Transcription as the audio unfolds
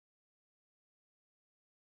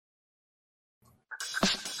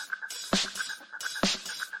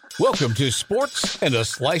Welcome to Sports and a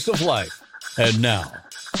Slice of Life. And now,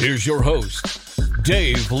 here's your host,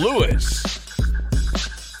 Dave Lewis.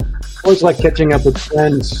 Always like catching up with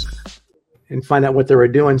friends and find out what they were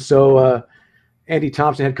doing. So, Andy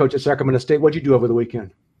Thompson, head coach at Sacramento State, what'd you do over the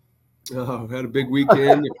weekend? Oh, had a big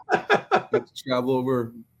weekend. Got to travel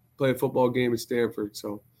over, play a football game at Stanford.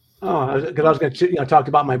 So, because I was going to talk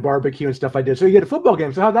about my barbecue and stuff I did. So you had a football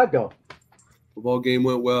game. So how'd that go? Football game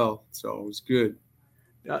went well. So it was good.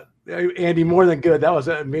 Andy, more than good. That was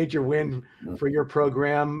a major win for your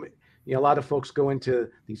program. You know, a lot of folks go into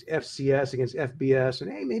these FCS against FBS,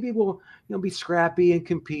 and hey, maybe we'll be scrappy and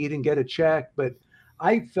compete and get a check. But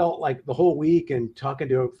I felt like the whole week and talking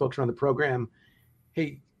to folks around the program,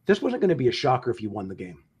 hey, this wasn't going to be a shocker if you won the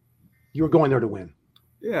game. You were going there to win.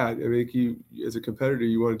 Yeah, I think you, as a competitor,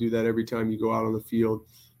 you want to do that every time you go out on the field.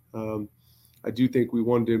 I do think we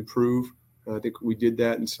wanted to improve. I think we did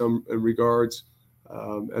that in some regards.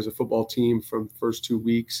 As a football team from the first 2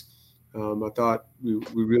 weeks. I thought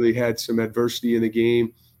we really had some adversity in the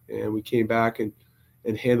game, and we came back and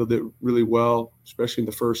handled it really well, especially in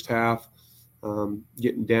the first half.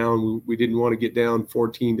 Getting down, we didn't want to get down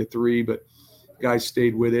 14-3, but guys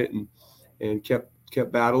stayed with it and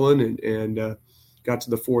kept battling and got to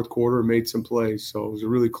the fourth quarter and made some plays. So it was a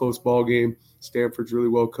really close ball game. Stanford's really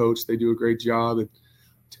well coached. They do a great job, and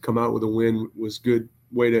to come out with a win was a good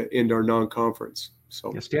way to end our non-conference. So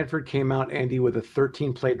yeah, Stanford came out, Andy, with a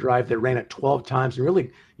 13-play drive that ran it 12 times, and really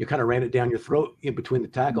you kind of ran it down your throat in between the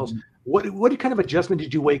tackles. Mm-hmm. What kind of adjustment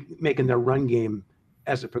did you make in their run game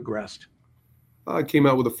as it progressed? I came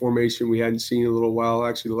out with a formation we hadn't seen in a little while.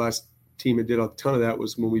 Actually, the last team that did a ton of that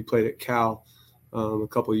was when we played at Cal a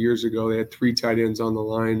couple of years ago. They had 3 tight ends on the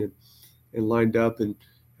line and lined up,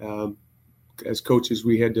 and as coaches,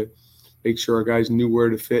 we had to make sure our guys knew where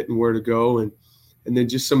to fit and where to go, and then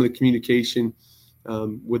just some of the communication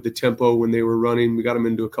with the tempo when they were running. We got them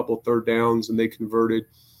into a couple of third downs and they converted.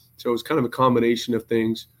 So it was kind of a combination of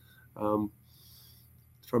things. From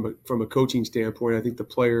a coaching standpoint, I think the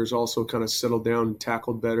players also kind of settled down and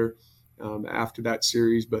tackled better after that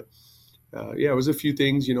series. But it was a few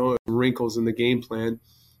things, wrinkles in the game plan.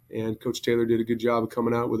 And Coach Taylor did a good job of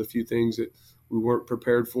coming out with a few things that we weren't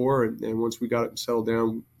prepared for. And once we got it settled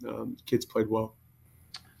down, kids played well.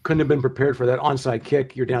 Couldn't have been prepared for that onside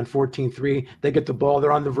kick. You're down 14-3. They get the ball.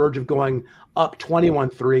 They're on the verge of going up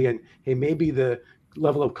 21-3. And, hey, maybe the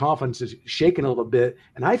level of confidence is shaken a little bit.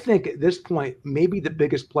 And I think at this point, maybe the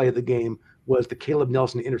biggest play of the game was the Caleb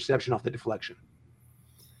Nelson interception off the deflection.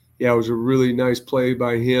 Yeah, it was a really nice play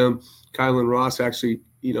by him. Kylan Ross actually,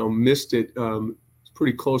 missed it. It's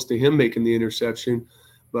pretty close to him making the interception.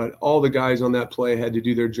 But all the guys on that play had to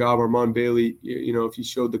do their job. Armand Bailey, if you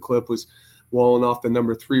showed the clip, was – walling off the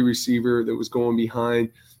number 3 receiver that was going behind.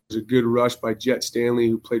 It was a good rush by Jet Stanley,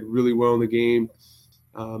 who played really well in the game,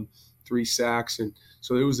 3 sacks. And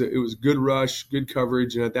so it was a good rush, good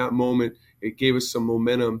coverage. And at that moment, it gave us some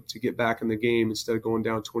momentum to get back in the game instead of going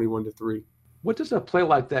down 21-3. What does a play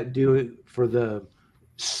like that do for the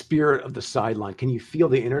spirit of the sideline? Can you feel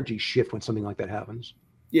the energy shift when something like that happens?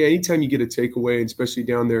 Yeah, anytime you get a takeaway, and especially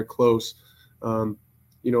down there close,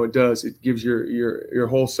 it does. It gives your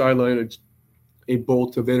whole sideline a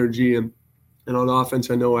bolt of energy. And on offense,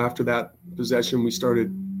 I know after that possession, we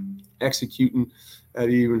started executing at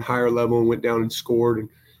an even higher level and went down and scored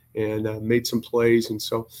and made some plays. And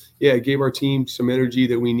so, it gave our team some energy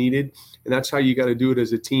that we needed. And that's how you got to do it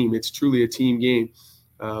as a team. It's truly a team game.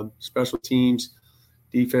 Special teams,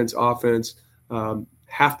 defense, offense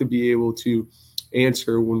have to be able to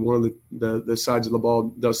answer when one of the sides of the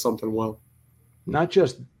ball does something well. Not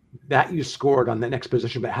just that you scored on the next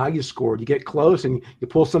position, but how you scored. You get close and you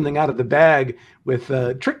pull something out of the bag with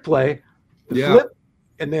a trick play, flip,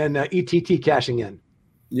 and then ETT cashing in.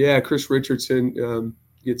 Yeah, Chris Richardson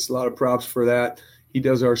gets a lot of props for that. He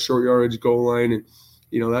does our short yardage goal line, and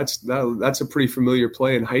that's a pretty familiar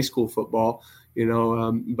play in high school football,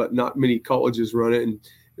 but not many colleges run it, and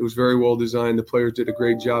it was very well designed. The players did a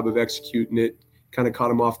great job of executing it, kind of caught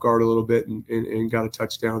them off guard a little bit and got a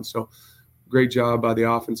touchdown. So great job by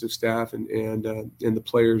the offensive staff and the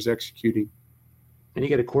players executing. And you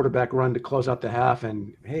get a quarterback run to close out the half,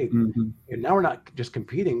 and hey, and now we're not just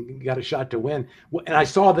competing. You got a shot to win. And I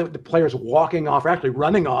saw the players walking off, or actually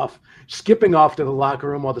running off, skipping off to the locker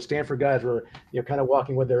room while the Stanford guys were kind of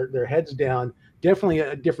walking with their heads down. Definitely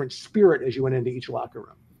a different spirit as you went into each locker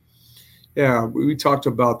room. Yeah, we talked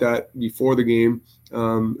about that before the game,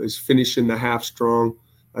 is finishing the half strong.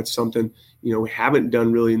 That's something, we haven't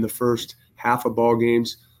done really in the first half of ball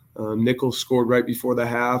games. Nichols scored right before the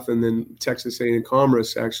half, and then Texas A&M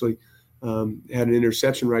Commerce actually had an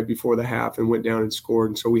interception right before the half and went down and scored.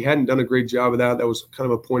 And so we hadn't done a great job of that. That was kind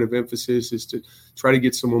of a point of emphasis, is to try to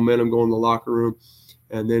get some momentum going in the locker room.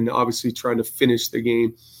 And then obviously trying to finish the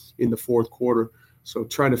game in the fourth quarter. So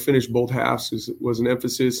trying to finish both halves was an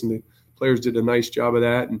emphasis, and the players did a nice job of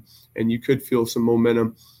that. And you could feel some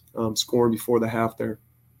momentum scoring before the half there.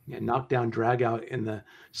 Yeah, knockdown, drag out in the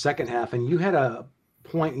second half. And you had a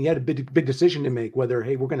point, you had a big decision to make, whether,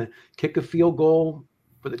 hey, we're going to kick a field goal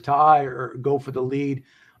for the tie or go for the lead.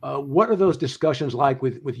 What are those discussions like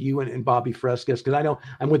with you and Bobby Frescas? Because I know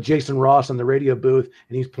I'm with Jason Ross on the radio booth,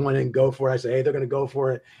 and he's pointing, go for it. I say, hey, they're going to go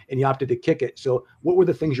for it, and you opted to kick it. So what were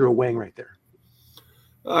the things you were weighing right there?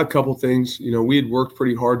 A couple things. We had worked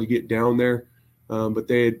pretty hard to get down there, but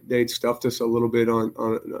they'd stuffed us a little bit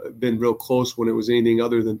on been real close when it was anything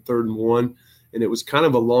other than 3rd and 1, and it was kind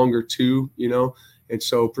of a longer 2, And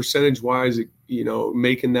so percentage-wise,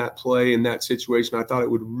 making that play in that situation, I thought it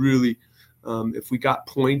would really, if we got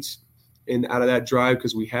points out of that drive,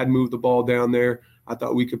 because we had moved the ball down there, I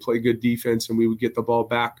thought we could play good defense and we would get the ball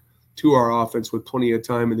back to our offense with plenty of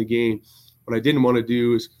time in the game. What I didn't want to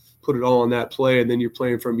do is put it all on that play, and then you're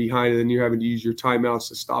playing from behind, and then you're having to use your timeouts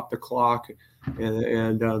to stop the clock,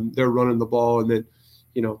 and they're running the ball, and then,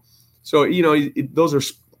 those are,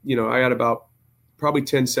 I had about probably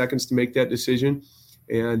 10 seconds to make that decision,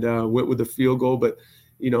 and went with the field goal. But,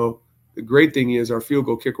 the great thing is our field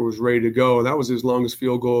goal kicker was ready to go, and that was his longest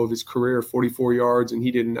field goal of his career, 44 yards, and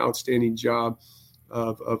he did an outstanding job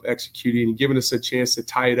of executing and giving us a chance to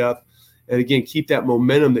tie it up, and again, keep that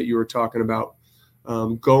momentum that you were talking about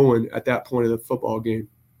going at that point of the football game.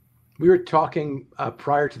 We were talking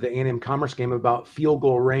prior to the A&M Commerce game about field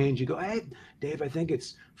goal range. You go, hey, Dave, I think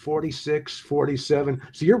it's 46, 47.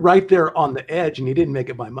 So you're right there on the edge, and he didn't make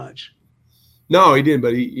it by much. No, he didn't,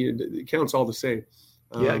 but it counts all the same.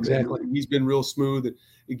 Yeah, exactly. He's been real smooth.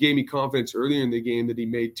 It gave me confidence earlier in the game that he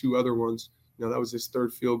made 2 other ones. That was his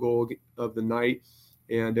 3rd field goal of the night,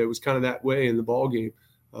 and it was kind of that way in the ball game.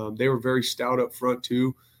 They were very stout up front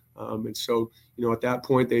too. And so, at that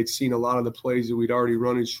point, they'd seen a lot of the plays that we'd already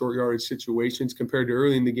run in short yardage situations compared to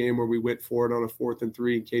early in the game where we went for it on a 4th and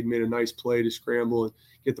 3, and Cade made a nice play to scramble and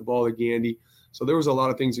get the ball to Gandy. So there was a lot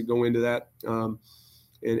of things that go into that.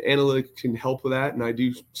 And analytics can help with that. And I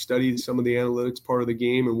do study some of the analytics part of the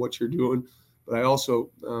game and what you're doing. But I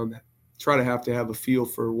also try to have a feel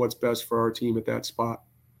for what's best for our team at that spot.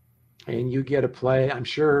 And you get a play. I'm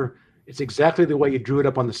sure it's exactly the way you drew it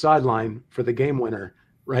up on the sideline for the game winner,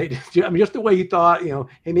 right? I mean, just the way you thought,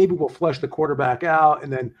 hey, maybe we'll flush the quarterback out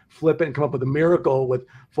and then flip it and come up with a miracle with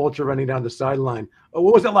Fulcher running down the sideline.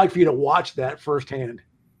 What was it like for you to watch that firsthand?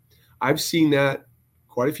 I've seen that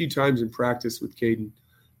quite a few times in practice with Caden.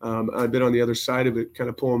 I've been on the other side of it, kind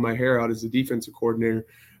of pulling my hair out as the defensive coordinator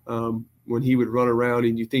when he would run around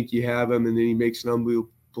and you think you have him, and then he makes an unbelievable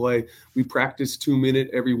play. We practice 2-minute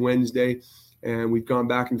every Wednesday, and we've gone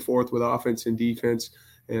back and forth with offense and defense.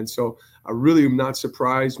 And so I really am not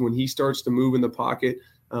surprised when he starts to move in the pocket.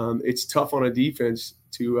 It's tough on a defense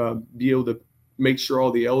to be able to make sure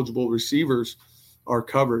all the eligible receivers are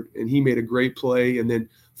covered. And he made a great play. And then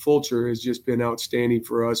Fulcher has just been outstanding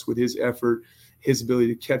for us with his effort, his ability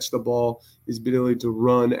to catch the ball, his ability to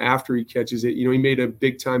run after he catches it. He made a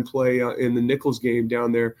big-time play in the Nichols game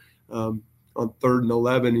down there on 3rd and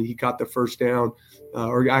 11, and he got the first down,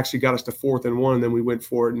 or actually got us to 4th and 1, and then we went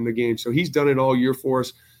for it in the game. So he's done it all year for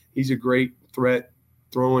us. He's a great threat,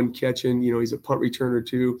 throwing, catching. He's a punt returner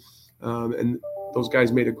too, and those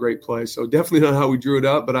guys made a great play. So definitely not how we drew it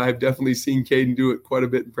up, but I have definitely seen Caden do it quite a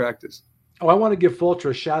bit in practice. Oh, I want to give Fulcher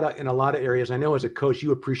a shout out in a lot of areas. I know as a coach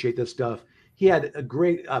you appreciate this stuff. He had a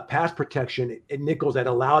great pass protection at Nichols that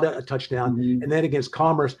allowed a touchdown. Mm-hmm. And then against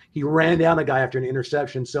Commerce, he ran down a guy after an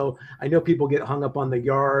interception. So I know people get hung up on the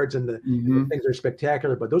yards and the things that are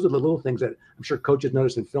spectacular, but those are the little things that I'm sure coaches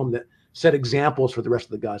notice in film that set examples for the rest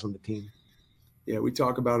of the guys on the team. Yeah, we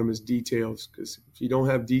talk about them as details, because if you don't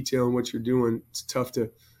have detail in what you're doing, it's tough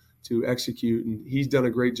to execute. And he's done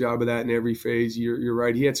a great job of that in every phase. You're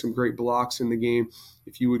right. He had some great blocks in the game.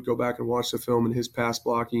 If you would go back and watch the film and his pass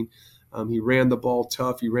blocking, he ran the ball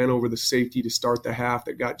tough. He ran over the safety to start the half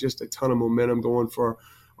that got just a ton of momentum going for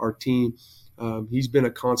our team. He's been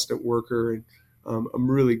a constant worker, and I'm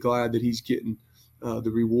really glad that he's getting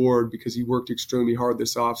the reward, because he worked extremely hard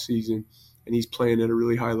this offseason, and he's playing at a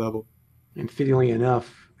really high level. And fittingly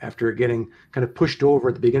enough, after getting kind of pushed over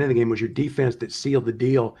at the beginning of the game, was your defense that sealed the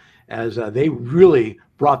deal, as they really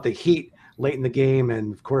brought the heat late in the game.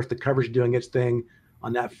 And, of course, the coverage doing its thing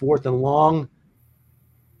on that 4th and long.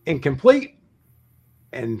 Incomplete,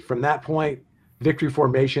 and from that point, victory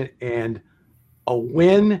formation and a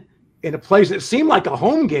win in a place that seemed like a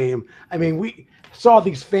home game. I mean, we saw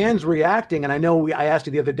these fans reacting, and I know I asked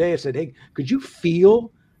you the other day, I said, hey, could you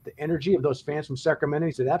feel the energy of those fans from Sacramento?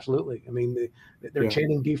 He said, absolutely. I mean, they're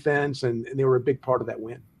chanting defense, and they were a big part of that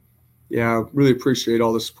win. Yeah, I really appreciate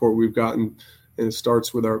all the support we've gotten. And it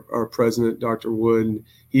starts with our president, Dr. Wood. And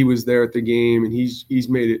he was there at the game, and he's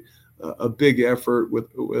made it a big effort with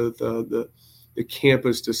the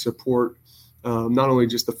campus to support not only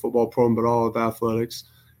just the football program, but all of athletics.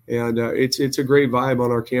 And it's a great vibe on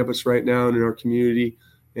our campus right now and in our community.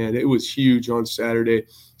 And it was huge on Saturday,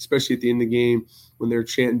 especially at the end of the game when they're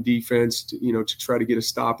chanting defense, to try to get a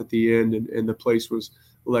stop at the end. And the place was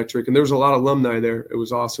electric. And there was a lot of alumni there. It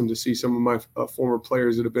was awesome to see some of my former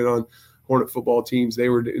players that have been on Hornet football teams. They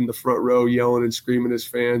were in the front row yelling and screaming as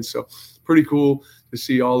fans. So pretty cool to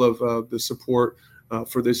see all of the support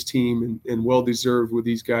for this team, and well-deserved with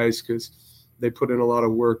these guys because they put in a lot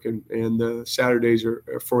of work, and the Saturdays are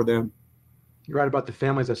for them. You're right about the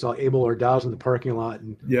families. I saw Abel Ordaz in the parking lot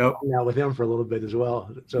and hung out with him for a little bit as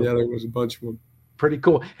well. So yeah, there was a bunch of them. Pretty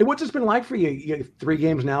cool. Hey, what's this been like for you? You have 3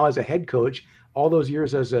 games now as a head coach, all those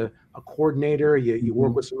years as a coordinator. You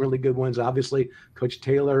work with some really good ones, obviously, Coach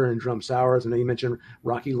Taylor and Drum Sowers. I know you mentioned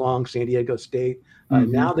Rocky Long, San Diego State.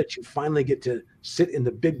 Now that you finally get to sit in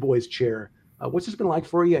the big boys chair, what's this been like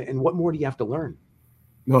for you, and what more do you have to learn?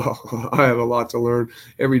 Oh, I have a lot to learn.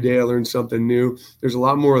 Every day I learn something new. There's a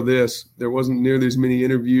lot more of this. There wasn't nearly as many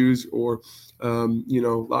interviews or, a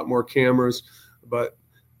lot more cameras. But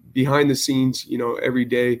behind the scenes, every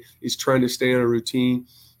day is trying to stay on a routine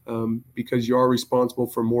because you are responsible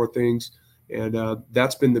for more things. And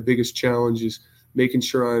that's been the biggest challenge, is making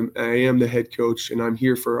sure I am the head coach and I'm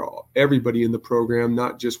here for everybody in the program,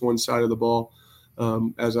 not just one side of the ball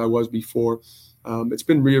as I was before. It's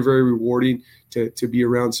been very, very rewarding to be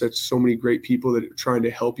around so many great people that are trying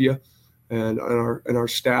to help you. And our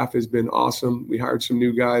staff has been awesome. We hired some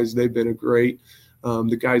new guys. They've been great.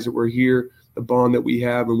 The guys that were here, the bond that we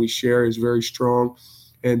have and we share is very strong.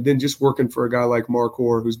 And then just working for a guy like Mark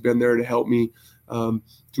Orr, who's been there to help me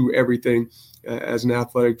through everything as an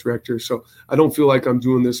athletic director. So I don't feel like I'm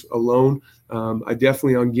doing this alone. I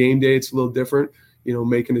definitely, on game day, it's a little different,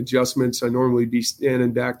 making adjustments. I normally be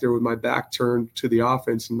standing back there with my back turned to the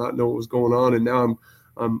offense and not know what was going on. And now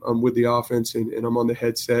I'm with the offense and I'm on the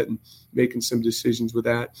headset and making some decisions with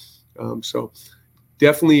that. So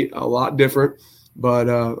definitely a lot different, but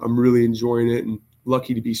I'm really enjoying it and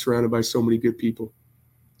lucky to be surrounded by so many good people.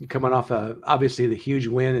 You're coming off obviously the huge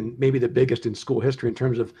win and maybe the biggest in school history in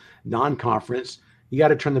terms of non-conference. You got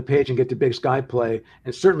to turn the page and get to Big Sky play.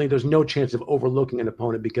 And certainly there's no chance of overlooking an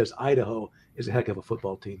opponent because Idaho is a heck of a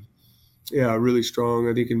football team. Yeah, really strong.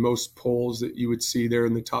 I think in most polls that you would see, they're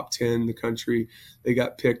in the top 10 in the country. They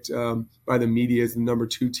got picked by the media as the number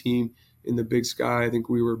 2 team in the Big Sky. I think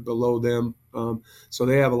we were below them. So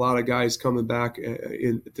they have a lot of guys coming back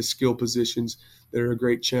at the skill positions that are a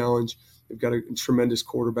great challenge. They've got a tremendous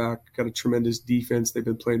quarterback, got a tremendous defense. They've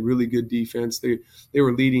been playing really good defense. They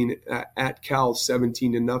were leading at Cal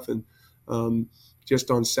 17-0 just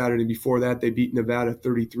on Saturday. Before that, they beat Nevada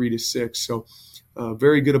 33-6. So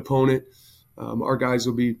very good opponent. Our guys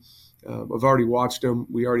will be I've already watched them.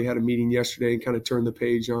 We already had a meeting yesterday and kind of turned the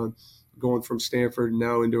page on going from Stanford and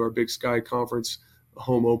now into our Big Sky Conference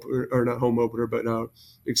home opener, or not home opener, but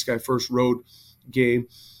Big Sky first road game.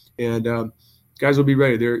 And guys will be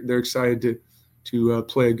ready. They're excited to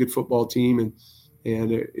play a good football team,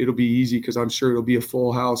 and it'll be easy because I'm sure it'll be a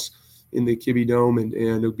full house in the Kibbe Dome, and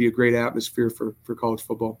it'll be a great atmosphere for college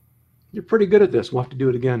football. You're pretty good at this. We'll have to do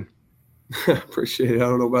it again. Appreciate it. I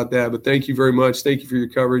don't know about that, but thank you very much. Thank you for your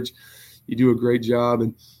coverage. You do a great job,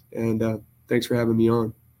 and thanks for having me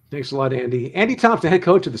on. Thanks a lot, Andy. Andy Thompson, head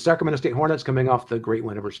coach of the Sacramento State Hornets, coming off the great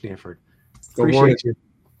win over Stanford. Appreciate you.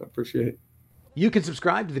 I appreciate it. You can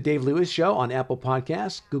subscribe to The Dave Lewis Show on Apple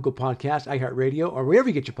Podcasts, Google Podcasts, iHeartRadio, or wherever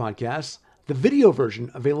you get your podcasts. The video version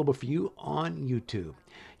available for you on YouTube.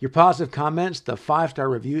 Your positive comments, the 5-star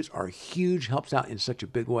reviews are huge, helps out in such a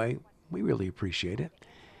big way. We really appreciate it.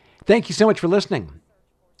 Thank you so much for listening,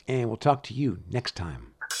 and we'll talk to you next time.